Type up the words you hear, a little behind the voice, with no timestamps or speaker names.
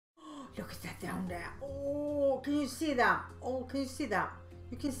Look at that down there. Oh, can you see that? Oh, can you see that?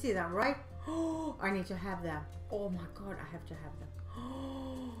 You can see that, right? Oh, I need to have them. Oh my god, I have to have them.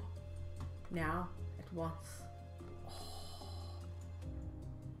 Oh, now at once.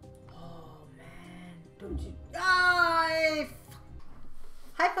 Oh man, don't you? Hi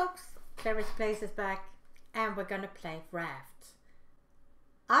folks, Clary's Place is back and we're gonna play Raft.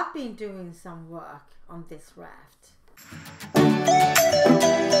 I've been doing some work on this raft.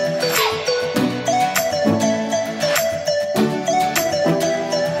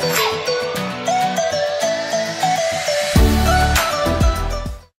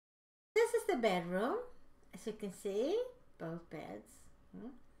 This is the bedroom, as you can see, both beds.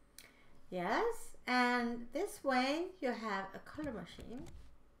 Yes, and this way you have a color machine.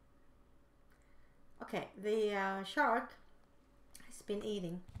 Okay, the shark has been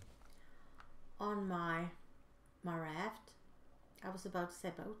eating on my raft. I was about to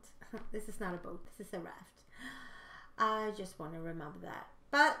say boat. This is not a boat, this is a raft. I just want to remember that.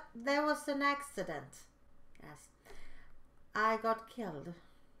 But there was an accident. Yes, I got killed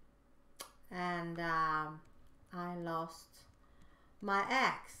and I lost my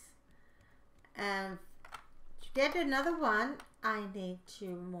axe. And to get another one, I need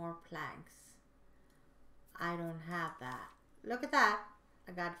 2 more planks. I don't have that. Look at that.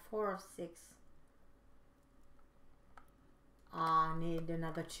 I got 4 of 6. I need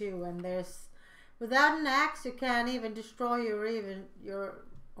another 2, and there's without an axe you can't even destroy your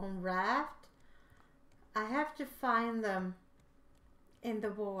own raft. I have to find them in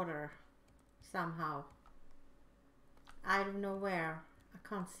the water somehow. I don't know where. I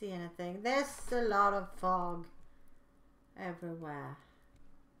can't see anything. There's a lot of fog everywhere.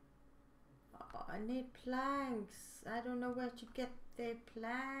 Oh, I need planks. I don't know where to get the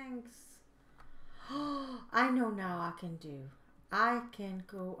planks. Oh, I know now I can do. I can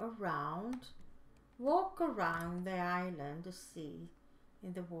go around, walk around the island, the sea,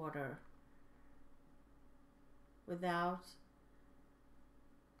 in the water without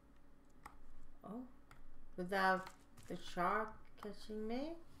the shark catching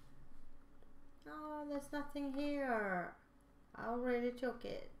me. Oh, there's nothing here. I already took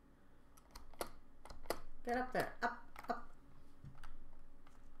it. Get up there. Up, up.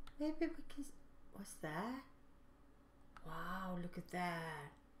 Maybe we can... What's that? Wow, look at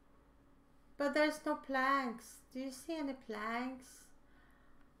that. But there's no planks. Do you see any planks?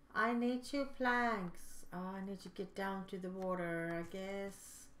 I need 2 planks. Oh, I need to get down to the water, I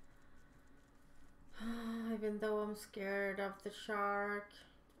guess. Even though I'm scared of the shark.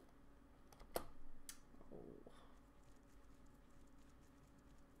 Oh.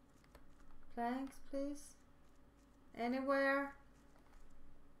 Planks, please. Anywhere?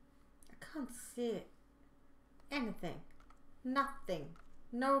 I can't see anything. Nothing.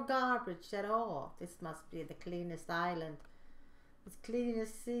 No garbage at all. This must be the cleanest island. It's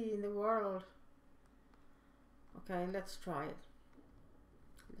cleanest sea in the world. Okay, let's try it.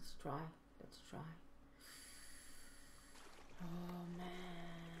 Let's try. Let's try. Oh man,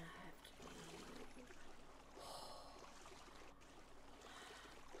 I have to be...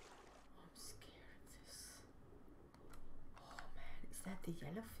 I'm scared of this. Oh man, is that the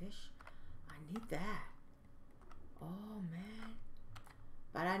yellowfish? I need that. Oh man.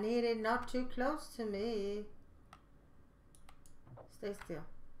 But I need it not too close to me. Stay still.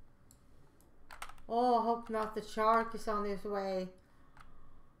 Oh, I hope not the shark is on his way.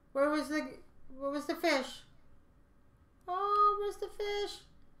 Where was the fish? Oh, where's the fish?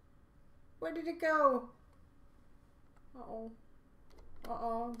 Where did it go? Uh-oh.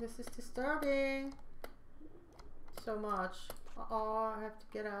 Uh-oh, this is disturbing. So much. Uh-oh, I have to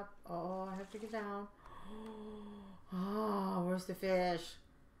get up. Uh-oh, I have to get down. Oh, where's the fish?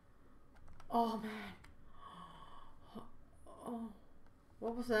 Oh, man. Oh,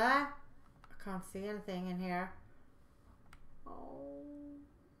 what was that? I can't see anything in here. Oh.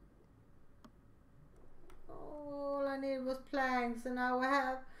 All I needed was planks, and now I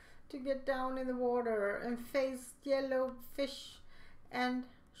have to get down in the water and face yellow fish and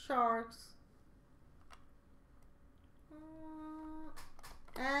sharks.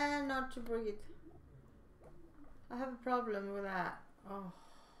 And not to breathe. I have a problem with that. Oh.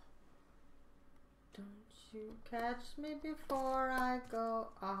 Don't you catch me before I go.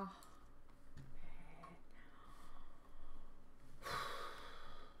 Oh.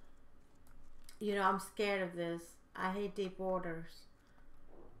 You know, I'm scared of this. I hate deep waters.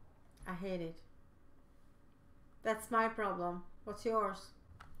 I hate it. That's my problem. What's yours?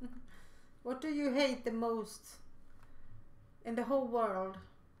 What do you hate the most in the whole world?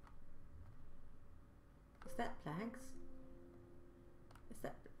 Is that planks? Is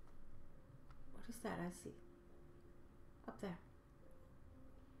that... that I see? Up there.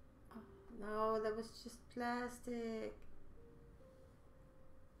 Oh, no, that was just plastic.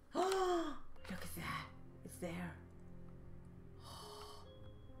 Oh, look at that. It's there. Oh,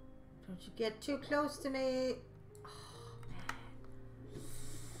 don't you get too close to me. Oh, man.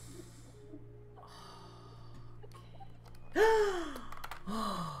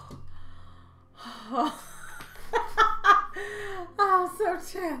 Oh, okay. Oh. Oh, so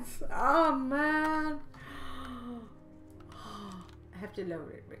tense. Oh, man. Oh, I have to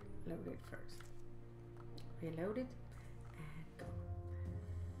load it first. Reload it and go.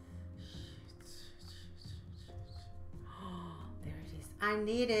 Oh, there it is. I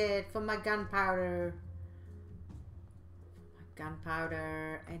need it for my gunpowder.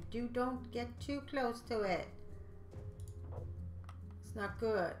 And you don't get too close to it. It's not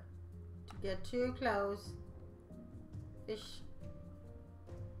good to get too close. Fish.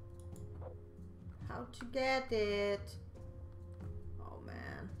 How to get it? Oh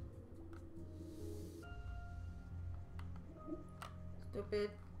man. Stupid.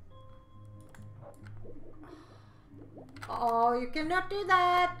 Oh, you cannot do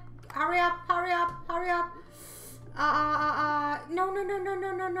that. Hurry up, hurry up, hurry up. No.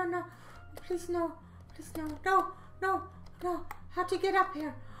 Please no. Please no. No. How to get up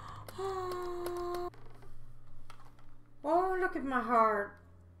here? Oh, look at my heart.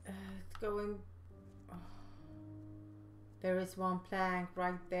 It's going. Oh. There is one plank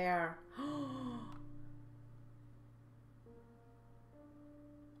right there.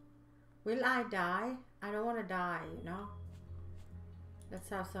 Will I die? I don't want to die, you know. Let's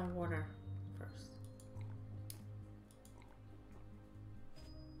have some water first.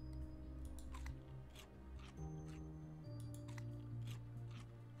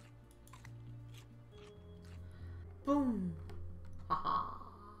 Boom. Haha.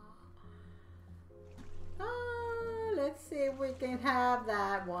 Let's see if we can have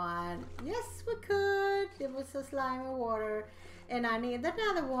that one. Yes, we could. It was a slime of water. And I need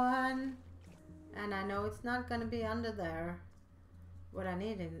another one. And I know it's not going to be under there. What I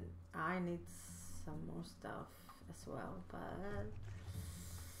need some more stuff as well. But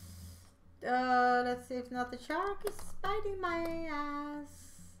let's see if not the shark is biting my ass.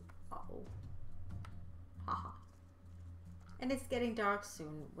 Uh-oh. Haha. And it's getting dark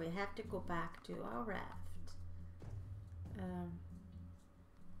soon. We have to go back to our raft.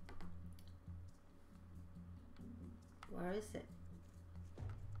 Where is it?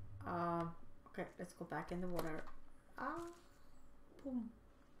 Okay, let's go back in the water. Boom.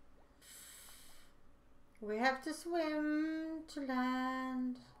 We have to swim to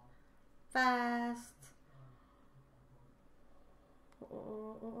land fast.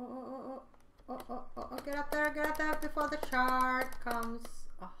 Oh, get up there before the shark comes.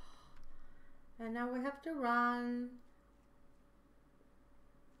 Oh. And now we have to run.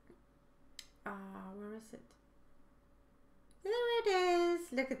 Where is it? There it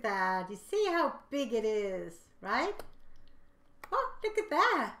is. Look at that. You see how big it is, right? Oh, look at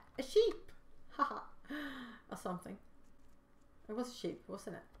that. A sheep. Haha. Or something. It was a sheep,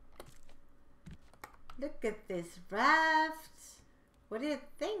 wasn't it? Look at this raft. What do you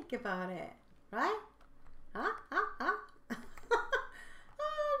think about it? Right? Huh?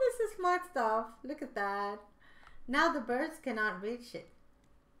 Oh, this is smart stuff. Look at that. Now the birds cannot reach it.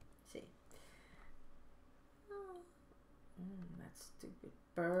 See? That stupid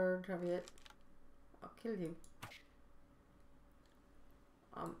bird of it. I'll kill you.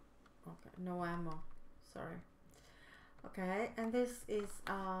 Okay, no ammo. Sorry. Okay, and this is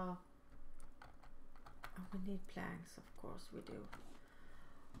oh, we need planks, of course we do.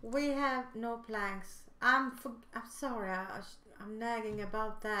 We have no planks. I'm sorry. I'm nagging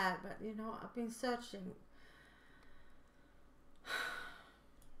about that, but you know I've been searching.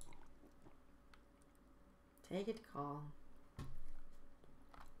 Take it calm.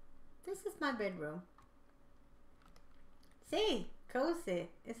 This is my bedroom. See, cozy,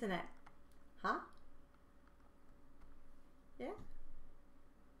 isn't it? Huh? Yeah.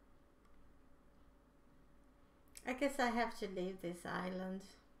 I guess I have to leave this island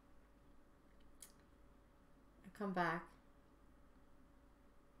and come back.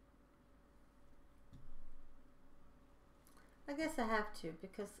 I guess I have to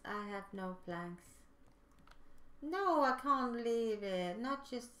because I have no planks. No, I can't leave it. Not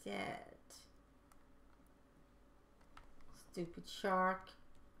just yet. Stupid shark.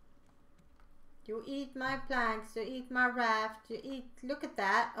 You eat my planks, you eat my raft, you eat... Look at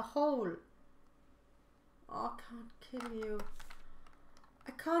that, a hole. Oh, I can't kill you.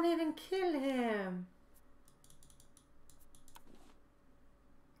 I can't even kill him.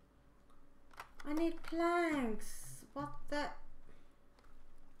 I need planks. What the?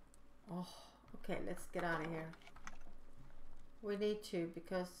 Oh, okay, let's get out of here. We need to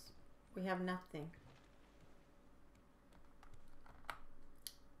because we have nothing.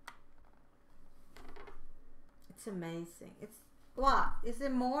 It's amazing. It's what? Is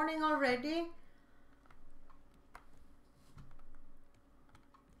it morning already?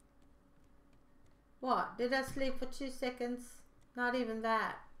 What? Did I sleep for 2 seconds? Not even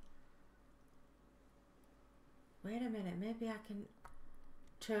that. Wait a minute, maybe I can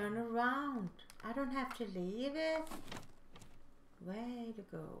turn around. I don't have to leave it. Way to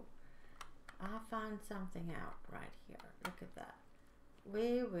go. I found something out right here. Look at that.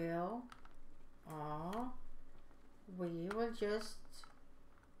 We will just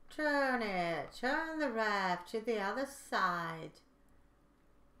turn it. Turn the raft to the other side.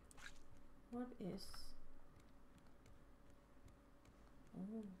 What is...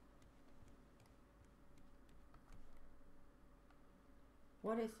 Oh.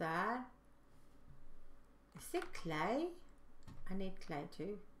 What is that? Is it clay? I need clay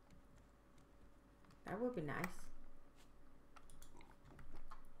too. That would be nice.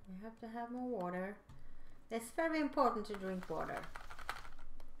 We have to have more water. It's very important to drink water.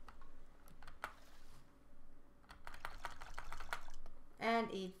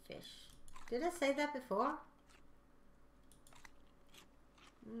 And eat fish. Did I say that before?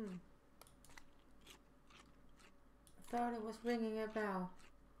 I thought it was ringing a bell.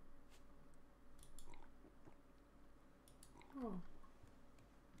 Oh.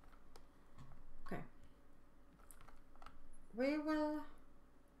 Okay. We will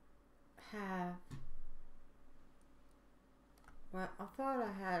have... Well, I thought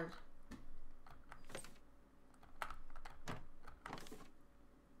I had...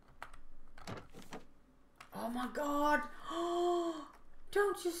 Oh my god! Oh,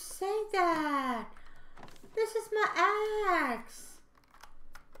 don't you say that! This is my axe!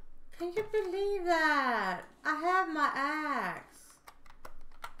 Can you believe that? I have my axe!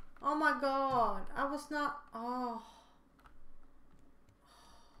 Oh my god, I was not... Oh.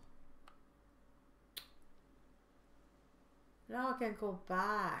 Now I can go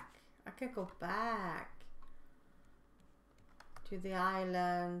back. I can go back to the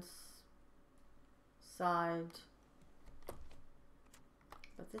islands side.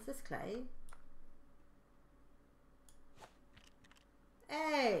 But this is clay.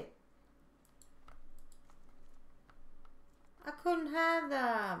 Hey! I couldn't have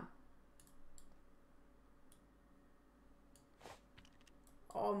them.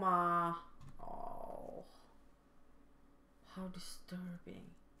 Oh my. Oh. How disturbing.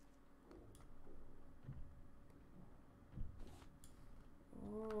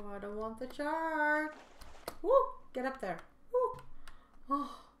 Oh, I don't want the shark. Woo! Get up there. Woo!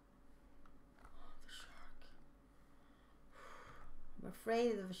 Oh. The shark. I'm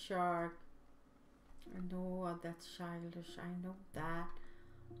afraid of a shark. I know that's childish. I know that.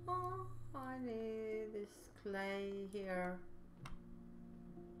 Oh, I need this clay here.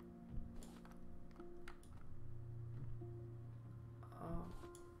 Oh.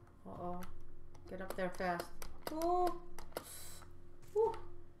 Uh-oh. Get up there fast. Oh. Woo.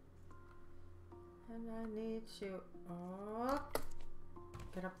 And I need to... Oh.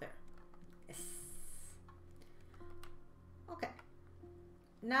 Get up there. Yes. Okay.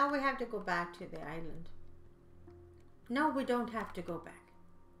 Now we have to go back to the island. No, we don't have to go back.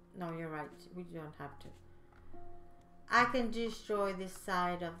 No, you're right. We don't have to. I can destroy this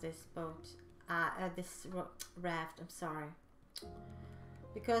side of this boat. This raft. I'm sorry.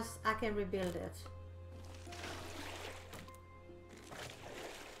 Because I can rebuild it.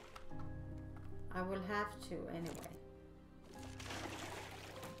 I will have to anyway.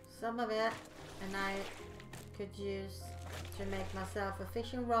 Some of it, and I could use to make myself a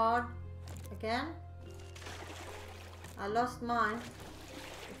fishing rod again. I lost mine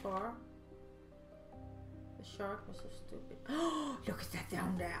before. The shark was so stupid. Oh, look at that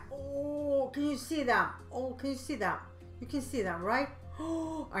down there. Oh, can you see them? Oh, can you see them? You can see them, right?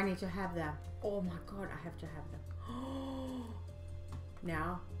 Oh, I need to have them. Oh my god, I have to have them. Oh,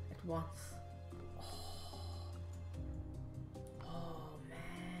 now at once. Oh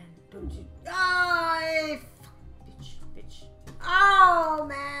man, don't you? Ah, bitch. Oh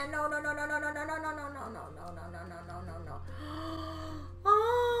man, no. Oh,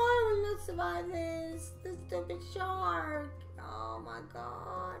 I will not survive this. The stupid shark. Oh my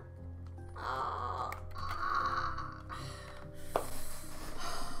god. Oh.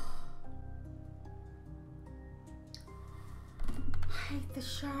 I hate the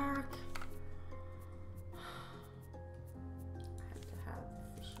shark. I have to have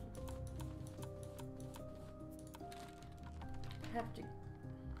the fishing. have to.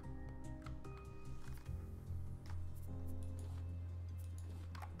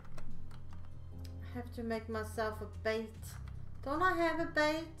 I have to make myself a bait. Don't I have a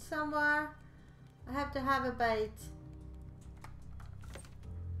bait somewhere? I have to have a bait.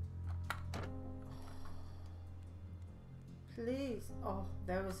 Please. Oh,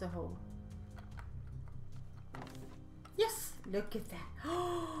 there was a hole. Yes! Look at that.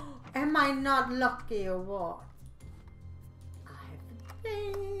 Am I not lucky or what? I have a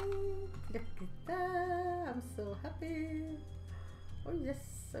bait. Look at that. I'm so happy. Oh yes,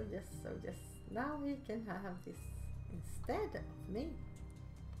 oh yes, oh yes. Now we can have this instead of me.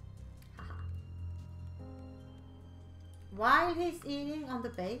 Haha. While he's eating on the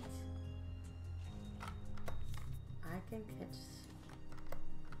bait, I can catch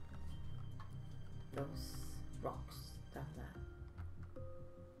those rocks down there.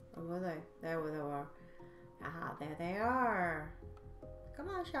 Where were they? There they were. Aha, there they are. Come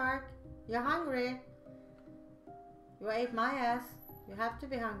on, shark. You're hungry. You ate my ass. You have to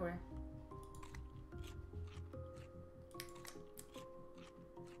be hungry.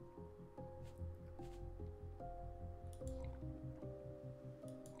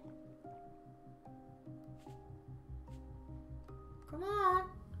 Come on.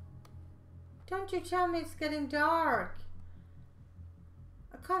 Don't you tell me it's getting dark.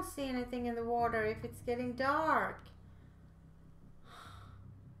 I can't see anything in the water if it's getting dark.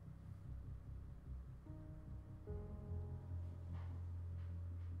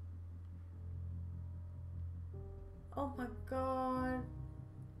 Oh my god.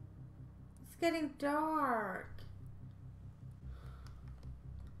 It's getting dark.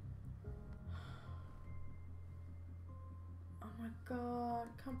 Oh my god,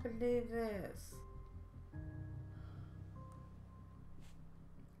 I can't believe this.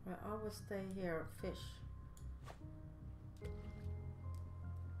 I always stay here, fish.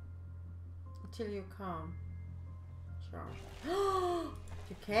 Until you come. Sure.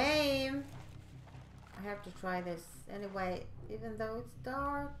 You came! I have to try this anyway, even though it's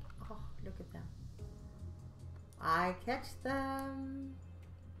dark. Oh, look at them. I catch them.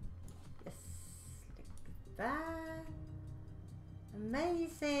 Yes, look at that.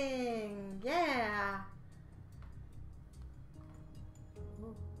 Amazing. Yeah.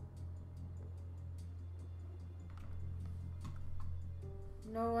 Ooh.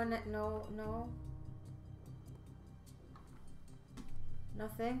 No one, no.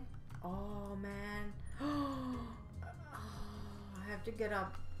 Nothing. Oh man. Oh, I have to get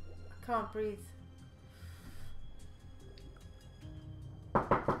up. I can't breathe.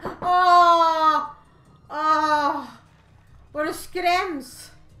 Oh! Oh! What a skrems!